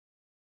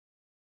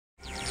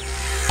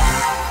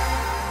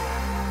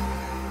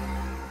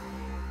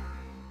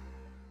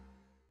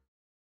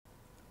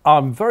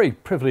I'm very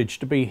privileged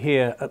to be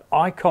here at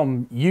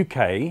ICOM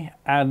UK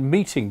and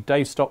meeting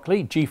Dave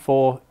Stockley,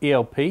 G4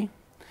 ELP,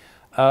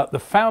 the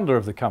founder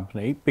of the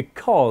company,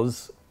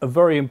 because a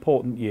very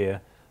important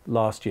year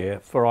last year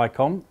for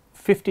ICOM,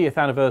 50th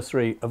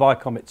anniversary of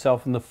ICOM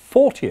itself and the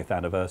 40th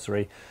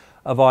anniversary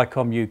of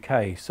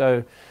ICOM UK.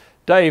 So,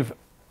 Dave,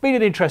 been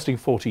an interesting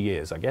 40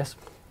 years, I guess.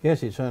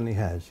 Yes, it certainly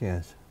has,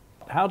 yes.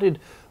 How did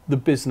the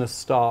business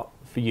start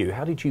for you?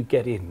 How did you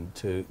get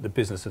into the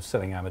business of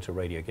selling amateur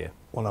radio gear?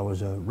 Well, I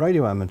was a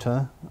radio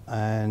amateur,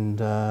 and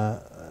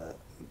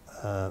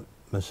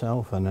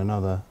myself and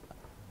another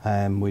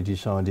ham, we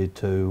decided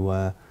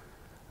to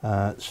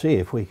see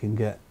if we can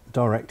get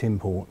direct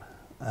import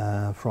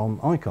from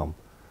ICOM,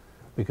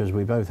 because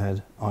we both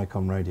had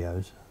ICOM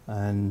radios,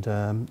 and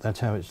that's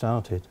how it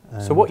started.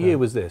 And so what year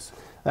was this?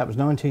 That was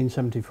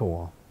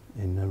 1974,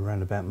 in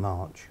around about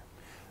March.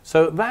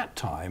 So at that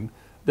time,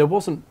 there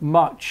wasn't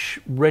much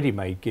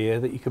ready-made gear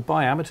that you could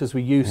buy. Amateurs were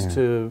used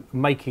to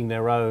making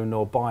their own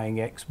or buying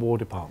ex-War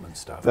Department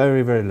stuff.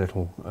 Very, very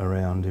little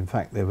around. In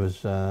fact, there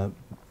was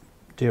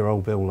dear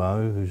old Bill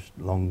Lowe, who's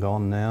long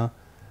gone now.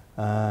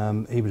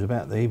 He was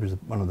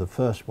one of the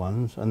first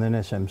ones, and then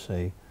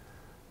SMC,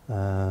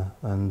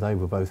 and they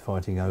were both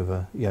fighting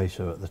over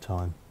Yaesu at the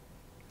time.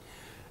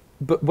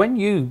 But when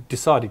you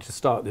decided to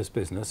start this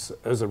business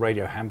as a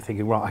radio ham,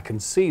 thinking, right, I can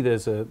see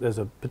there's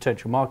a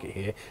potential market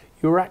here,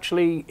 you were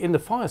actually in the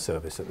fire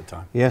service at the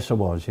time. Yes, I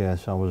was.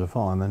 Yes, I was a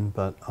fireman,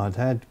 but I'd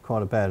had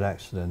quite a bad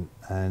accident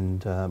and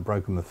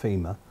broken my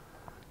femur,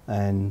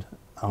 and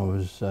I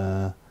was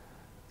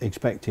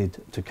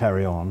expected to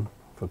carry on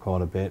for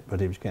quite a bit,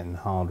 but it was getting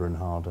harder and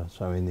harder.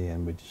 So in the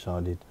end, we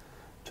decided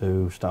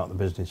to start the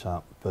business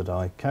up. But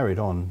I carried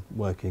on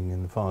working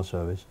in the fire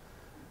service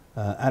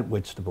at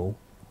Whitstable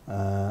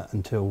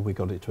until we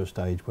got it to a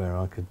stage where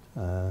I could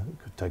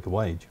take a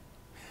wage.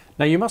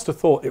 Now, you must have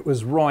thought it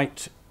was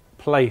right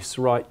place,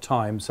 right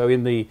time. So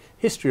in the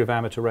history of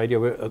amateur radio,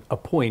 we're at a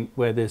point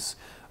where this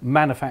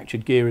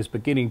manufactured gear is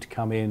beginning to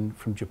come in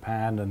from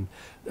Japan, and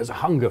there's a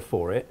hunger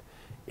for it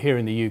here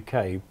in the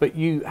UK. But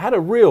you had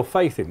a real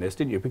faith in this,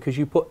 didn't you? Because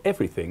you put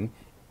everything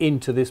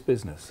into this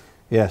business.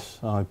 Yes.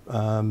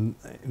 In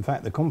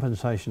fact, the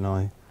compensation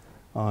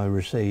I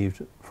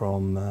received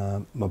from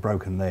my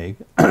broken leg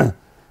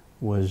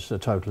was a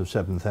total of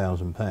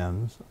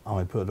 £7,000.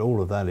 I put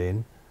all of that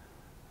in,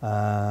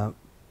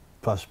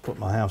 plus put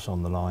my house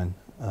on the line.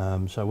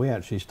 So we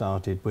actually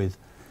started with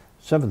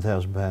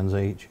 £7,000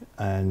 each,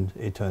 and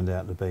it turned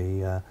out to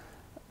be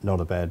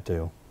not a bad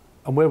deal.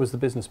 And where was the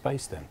business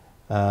based then?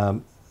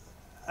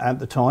 At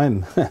the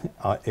time,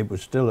 it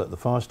was still at the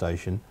fire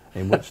station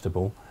in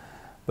Whitstable,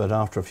 but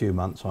after a few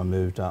months I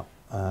moved up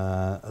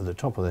at the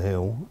top of the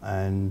hill,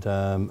 and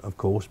of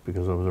course,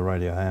 because I was a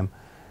radio ham,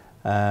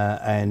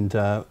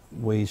 and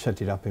we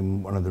set it up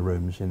in one of the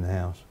rooms in the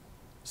house.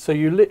 So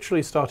you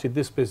literally started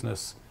this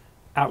business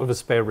out of a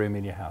spare room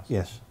in your house?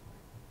 Yes,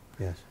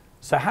 yes.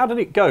 So how did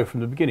it go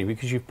from the beginning?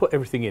 Because you've put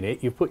everything in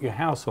it, you've put your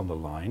house on the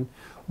line.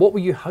 What were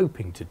you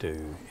hoping to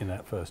do in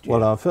that first year?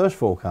 Well, our first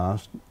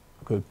forecast,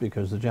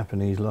 because the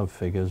Japanese love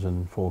figures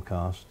and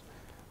forecast,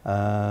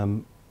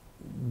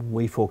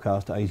 we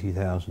forecast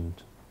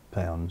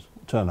 £80,000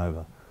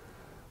 turnover,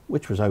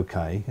 which was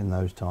okay in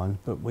those times,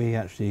 but we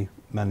actually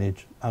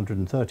managed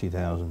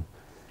 130,000.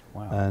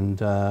 Wow.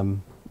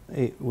 And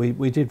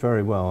we did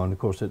very well, and of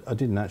course I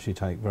didn't actually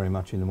take very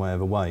much in the way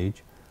of a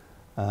wage,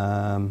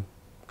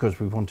 because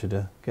we wanted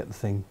to get the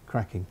thing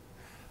cracking.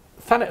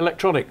 Thanet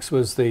Electronics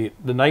was the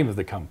name of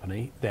the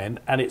company then,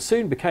 and it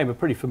soon became a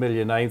pretty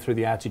familiar name through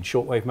the ads in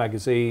Shortwave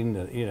magazine,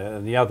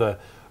 and the other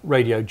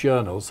radio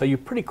journals. So you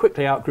pretty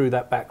quickly outgrew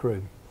that back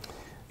room.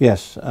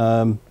 Yes,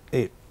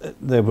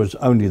 there was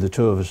only the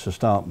two of us to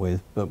start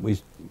with, but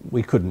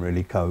we couldn't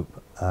really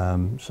cope.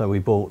 So we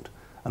bought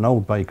an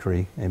old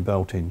bakery in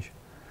Beltinge,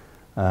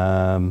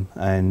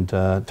 and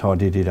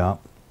tidied it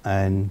up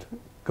and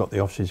got the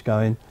offices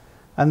going,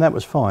 and that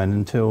was fine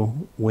until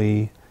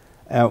we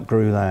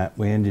outgrew that.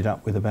 We ended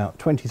up with about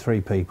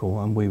 23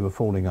 people, and we were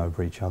falling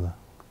over each other.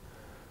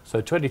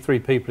 So 23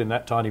 people in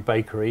that tiny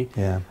bakery.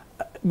 Yeah.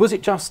 Was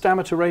it just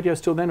amateur radio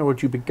still then, or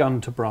had you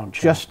begun to branch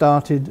out? Just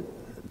started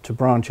to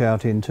branch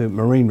out into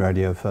marine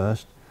radio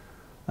first,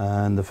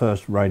 and the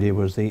first radio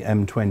was the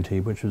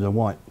M20, which was a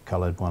white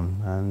coloured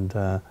one,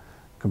 and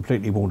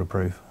completely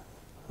waterproof.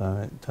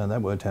 So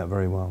that worked out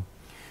very well.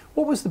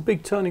 What was the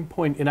big turning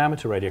point in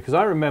amateur radio? Because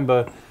I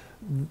remember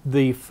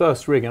the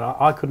first rig, and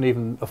I couldn't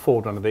even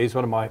afford one of these.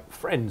 One of my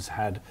friends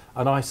had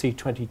an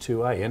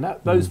IC22A, and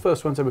those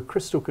first ones, they were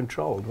crystal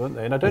controlled, weren't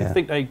they? And I don't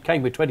think they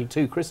came with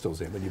 22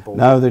 crystals in when you bought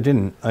them. No, they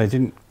didn't.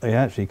 They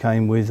actually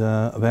came with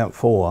about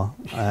 4,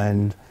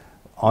 and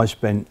I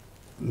spent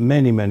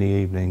many,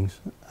 many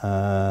evenings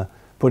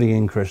putting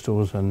in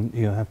crystals, and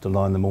you have to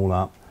line them all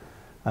up,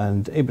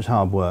 and it was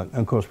hard work.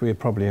 And of course, we had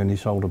probably only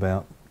sold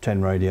about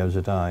 10 radios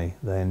a day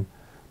then,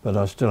 but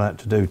I still had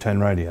to do 10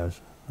 radios.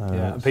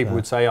 Yeah, and people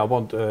would say, I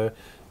want the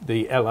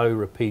LO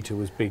repeater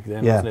was big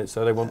then, wasn't it?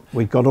 So they want.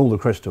 We got all the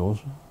crystals,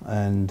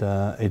 and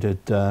it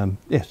had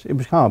yes, it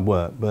was hard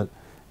work, but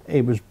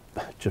it was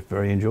just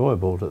very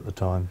enjoyable at the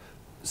time.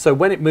 So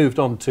when it moved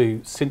on to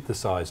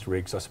synthesised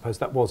rigs, I suppose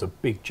that was a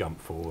big jump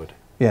forward.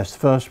 Yes, the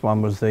first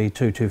one was the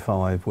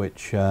 225,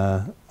 which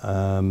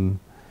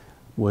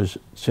was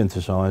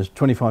synthesised,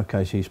 25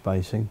 kc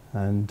spacing,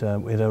 and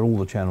we had all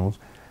the channels.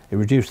 It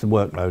reduced the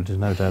workload, there's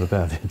no doubt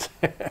about it.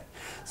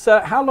 So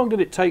how long did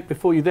it take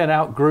before you then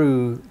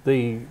outgrew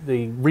the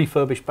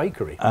refurbished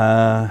bakery?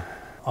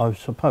 I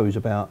suppose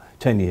about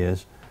 10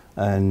 years,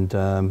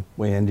 and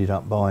we ended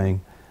up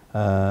buying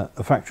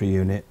a factory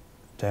unit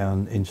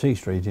down in C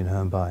Street in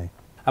Herne Bay.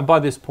 And by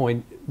this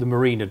point, the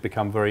marine had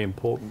become very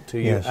important to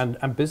you, Yes.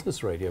 and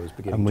business radio was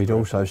beginning And to we'd grow.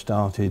 also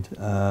started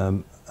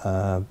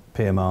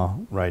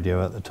PMR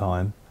radio at the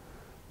time,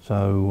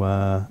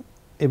 so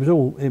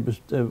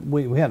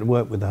we had to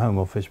work with the Home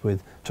Office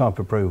with type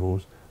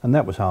approvals, and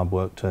that was hard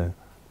work too.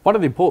 One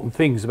of the important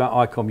things about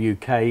ICOM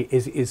UK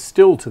is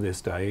still to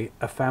this day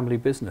a family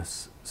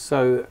business.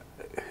 So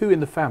who in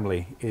the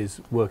family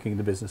is working in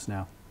the business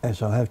now?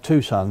 Yes, I have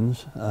two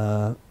sons,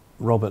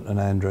 Robert and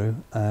Andrew,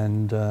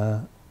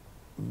 and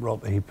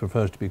Rob, he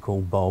prefers to be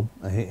called Bob.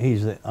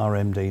 He's our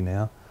MD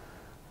now,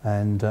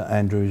 and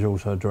Andrew is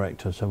also a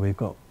director, so we've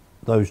got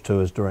those two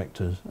as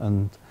directors,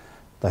 and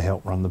they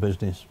help run the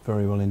business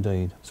very well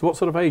indeed. So what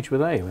sort of age were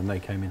they when they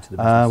came into the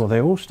business? Well, they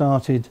all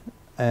started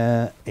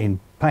in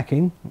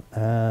packing.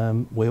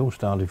 We all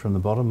started from the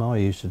bottom. I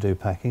used to do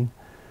packing,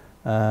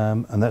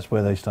 and that's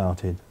where they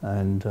started,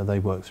 and they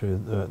worked through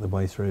the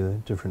way through the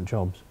different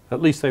jobs.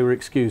 At least they were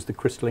excused the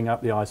crystalling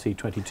up the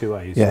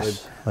IC22As.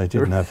 Yes, they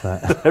didn't have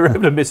that. They were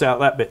able to miss out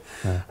that bit.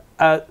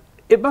 Yeah.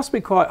 It must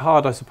be quite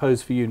hard, I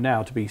suppose, for you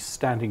now to be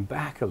standing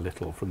back a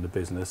little from the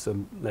business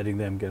and letting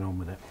them get on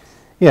with it.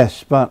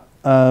 Yes, but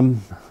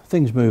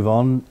things move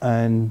on,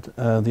 and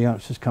the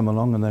youngsters come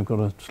along and they've got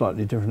a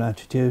slightly different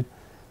attitude,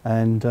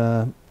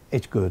 and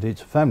it's good.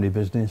 It's a family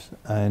business,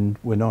 and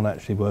we're not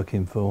actually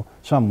working for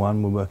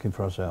someone, we're working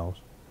for ourselves.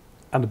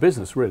 And the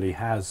business really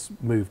has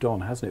moved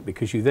on, hasn't it?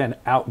 Because you then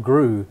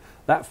outgrew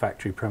that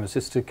factory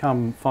premises to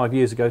come 5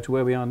 years ago to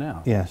where we are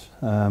now. Yes,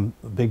 a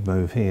big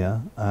move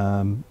here,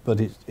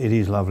 but it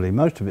is lovely.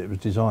 Most of it was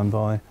designed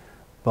by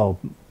Bob,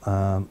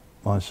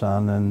 my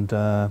son,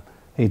 and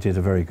he did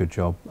a very good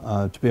job.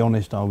 To be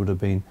honest, I would have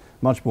been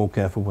much more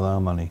careful with our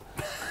money.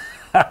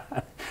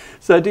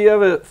 So do you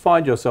ever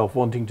find yourself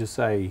wanting to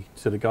say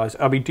to the guys,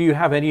 I mean, do you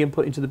have any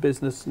input into the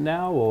business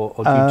now, or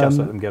do you just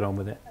let them get on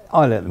with it?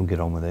 I let them get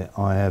on with it.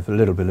 I have a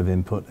little bit of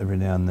input every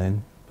now and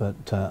then,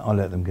 but I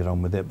let them get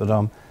on with it. But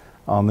I'm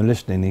a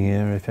listening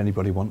ear. If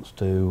anybody wants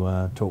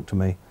to talk to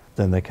me,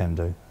 then they can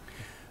do.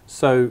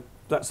 So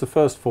that's the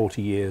first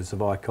 40 years of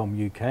ICOM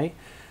UK.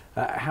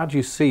 How do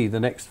you see the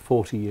next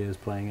 40 years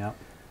playing out?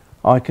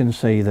 I can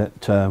see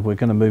that we're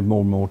going to move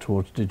more and more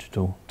towards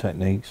digital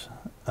techniques.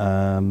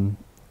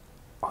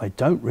 I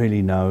don't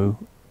really know.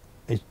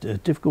 It's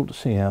difficult to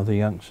see how the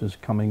youngsters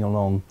coming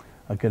along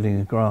are getting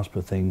a grasp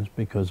of things,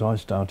 because I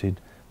started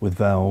with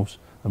valves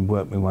and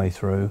worked my way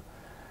through.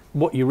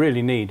 What you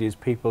really need is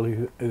people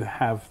who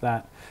have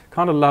that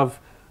kind of love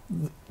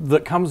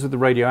that comes with the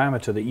radio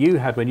amateur that you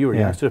had when you were a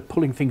youngster,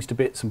 pulling things to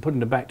bits and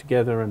putting them back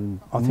together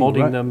and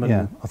modding them.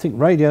 And I think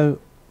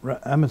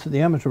the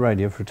amateur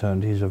radio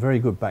fraternity is a very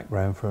good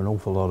background for an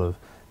awful lot of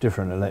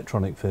different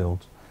electronic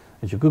fields.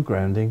 It's a good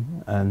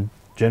grounding, and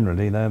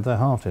generally they have their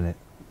heart in it.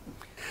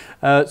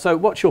 So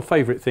what's your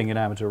favourite thing in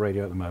amateur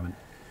radio at the moment?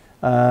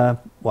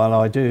 Well,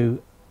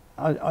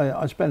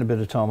 I spend a bit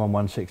of time on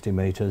 160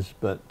 metres,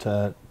 but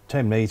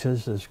 10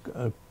 metres, there's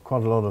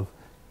quite a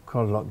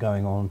lot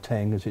going on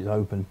 10, because it's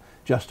open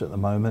just at the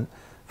moment.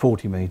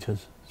 40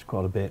 metres, it's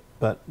quite a bit,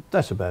 but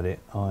that's about it.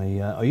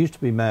 I used to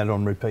be mad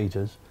on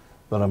repeaters,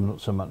 but I'm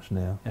not so much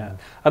now. Yeah.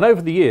 And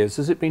over the years,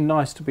 has it been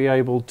nice to be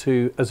able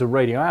to, as a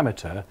radio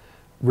amateur,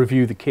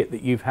 review the kit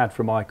that you've had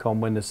from ICOM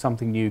when there's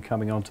something new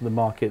coming onto the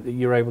market, that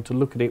you're able to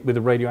look at it with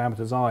a radio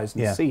amateur's eyes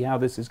and see how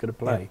this is going to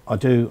play? Yeah, I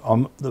do.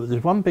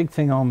 There's one big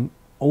thing I'm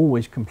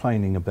always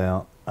complaining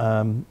about.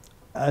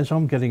 As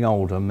I'm getting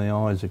older, my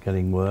eyes are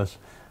getting worse,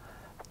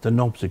 the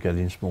knobs are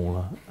getting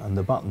smaller and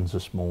the buttons are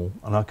small,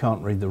 and I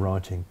can't read the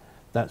writing.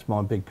 That's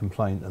my big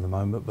complaint at the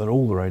moment, but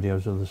all the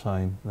radios are the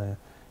same. They're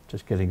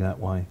just getting that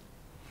way.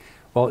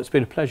 Well, it's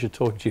been a pleasure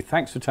talking to you.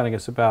 Thanks for telling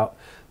us about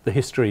the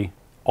history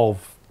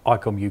of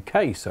ICOM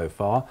UK so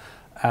far,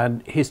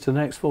 and here's to the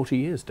next 40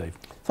 years, Dave.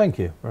 Thank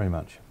you very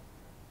much.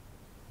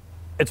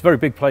 It's a very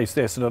big place,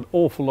 this, and an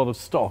awful lot of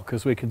stock,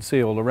 as we can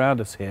see all around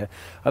us here.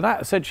 And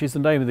that essentially is the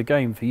name of the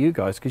game for you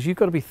guys, because you've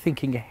got to be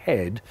thinking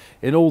ahead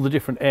in all the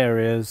different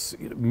areas: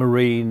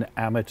 marine,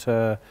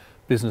 amateur,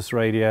 business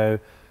radio,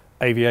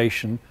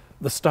 aviation,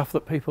 the stuff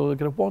that people are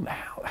going to want.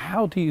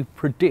 How do you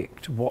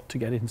predict what to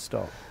get in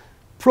stock?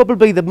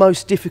 Probably the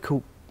most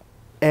difficult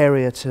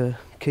area to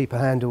keep a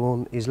handle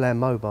on is land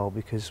mobile,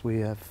 because we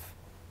have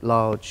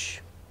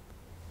large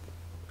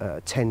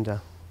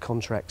tender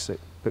contracts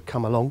that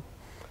come along,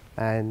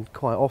 and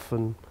quite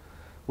often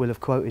we'll have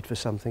quoted for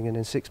something and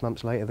then 6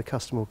 months later the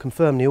customer will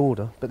confirm the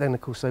order, but then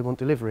of course they want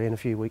delivery in a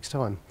few weeks'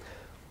 time.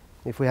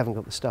 If we haven't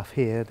got the stuff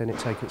here, then it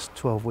takes us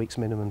 12 weeks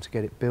minimum to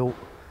get it built.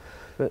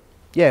 But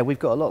Yeah, we've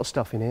got a lot of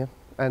stuff in here,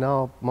 and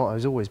our motto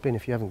has always been,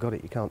 if you haven't got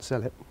it, you can't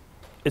sell it.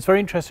 It's very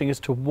interesting as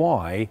to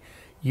why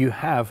you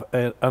have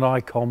an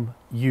ICOM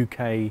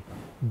UK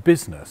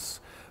business,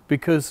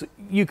 because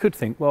you could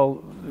think,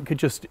 well, you could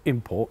just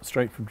import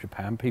straight from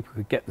Japan, people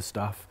could get the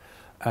stuff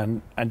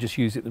and just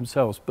use it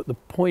themselves. But the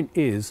point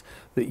is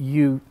that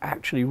you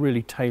actually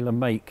really tailor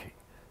make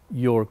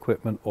your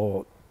equipment,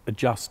 or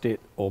adjust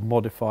it or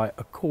modify it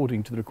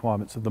according to the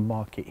requirements of the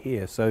market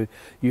here. So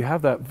you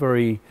have that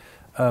very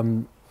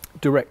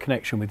direct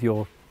connection with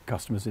your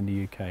customers in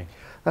the UK.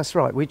 That's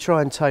right. We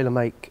try and tailor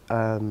make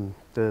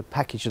the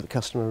package that the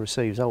customer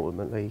receives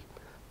ultimately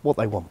what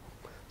they want.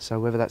 So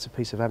whether that's a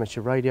piece of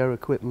amateur radio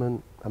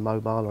equipment, a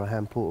mobile or a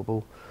hand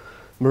portable,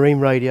 marine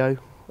radio,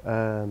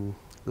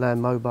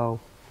 land mobile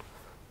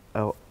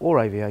or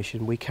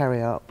aviation, we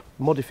carry out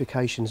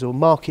modifications or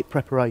market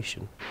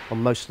preparation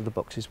on most of the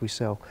boxes we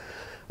sell.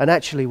 And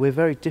actually we're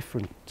very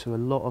different to a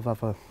lot of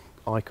other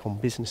ICOM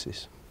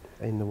businesses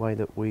in the way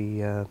that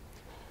we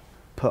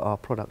put our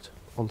product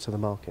onto the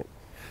market.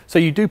 So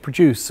you do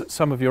produce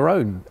some of your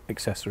own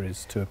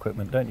accessories to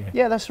equipment, don't you?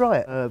 Yeah, that's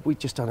right. We've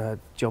just done a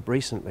job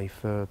recently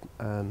for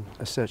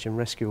a search and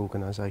rescue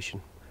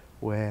organisation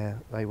where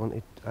they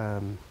wanted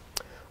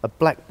a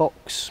black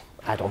box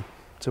add-on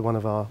to one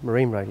of our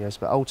marine radios,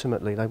 but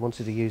ultimately they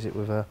wanted to use it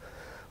with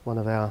one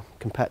of our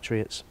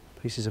compatriots'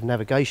 pieces of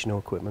navigational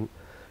equipment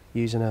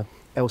using a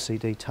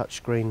LCD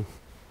touchscreen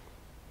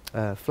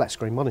flat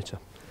screen monitor.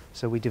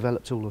 So we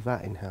developed all of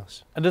that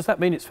in-house. And does that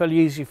mean it's fairly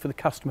easy for the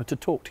customer to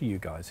talk to you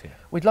guys here?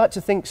 We'd like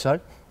to think so.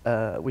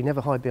 We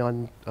never hide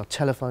behind a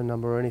telephone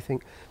number or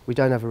anything. We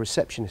don't have a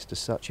receptionist as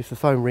such. If the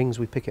phone rings,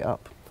 we pick it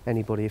up.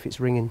 Anybody, if it's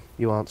ringing,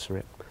 you answer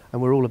it.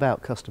 And we're all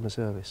about customer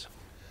service.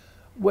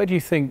 Where do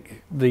you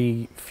think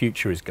the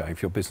future is going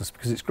for your business?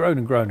 Because it's grown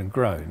and grown and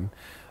grown.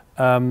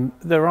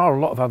 There are a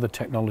lot of other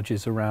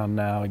technologies around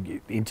now,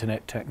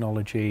 internet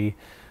technology.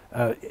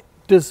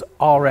 Does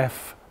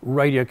RF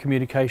radio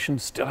communication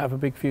still have a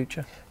big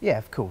future? Yeah,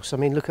 of course. I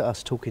mean, look at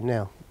us talking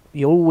now.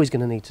 You're always going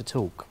to need to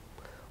talk.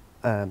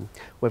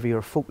 Whether you're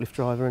a forklift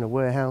driver in a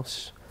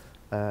warehouse,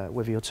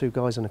 whether you're two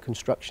guys on a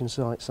construction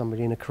site,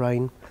 somebody in a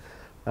crane.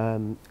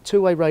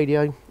 Two-way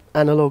radio,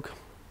 analogue,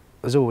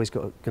 has always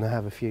going to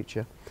have a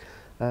future.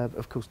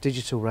 Of course,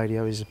 digital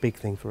radio is a big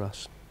thing for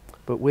us.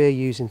 But we're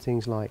using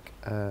things like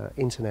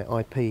internet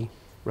IP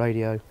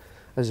radio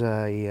as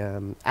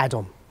a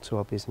add-on to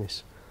our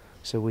business.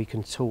 So we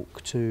can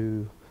talk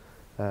to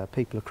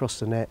people across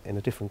the net in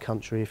a different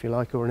country, if you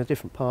like, or in a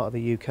different part of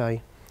the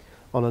UK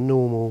on a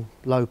normal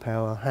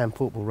low-power hand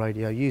portable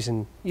radio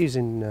using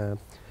an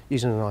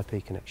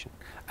IP connection.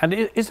 And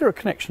is there a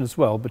connection as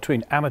well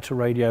between amateur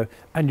radio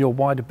and your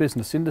wider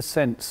business, in the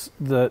sense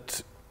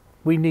that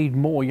we need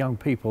more young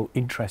people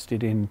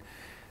interested in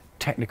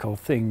technical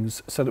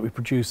things so that we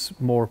produce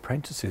more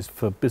apprentices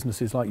for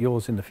businesses like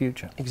yours in the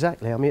future?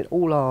 Exactly. I mean,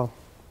 all our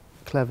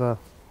clever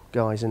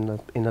guys in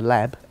the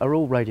lab are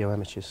all radio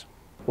amateurs.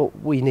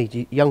 What we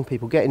need, young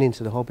people getting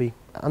into the hobby,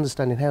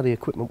 understanding how the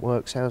equipment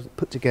works, how it's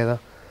put together,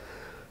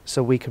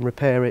 so we can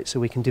repair it, so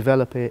we can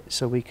develop it,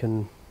 so we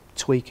can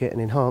tweak it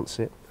and enhance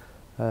it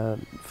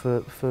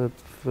for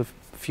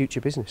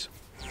future business.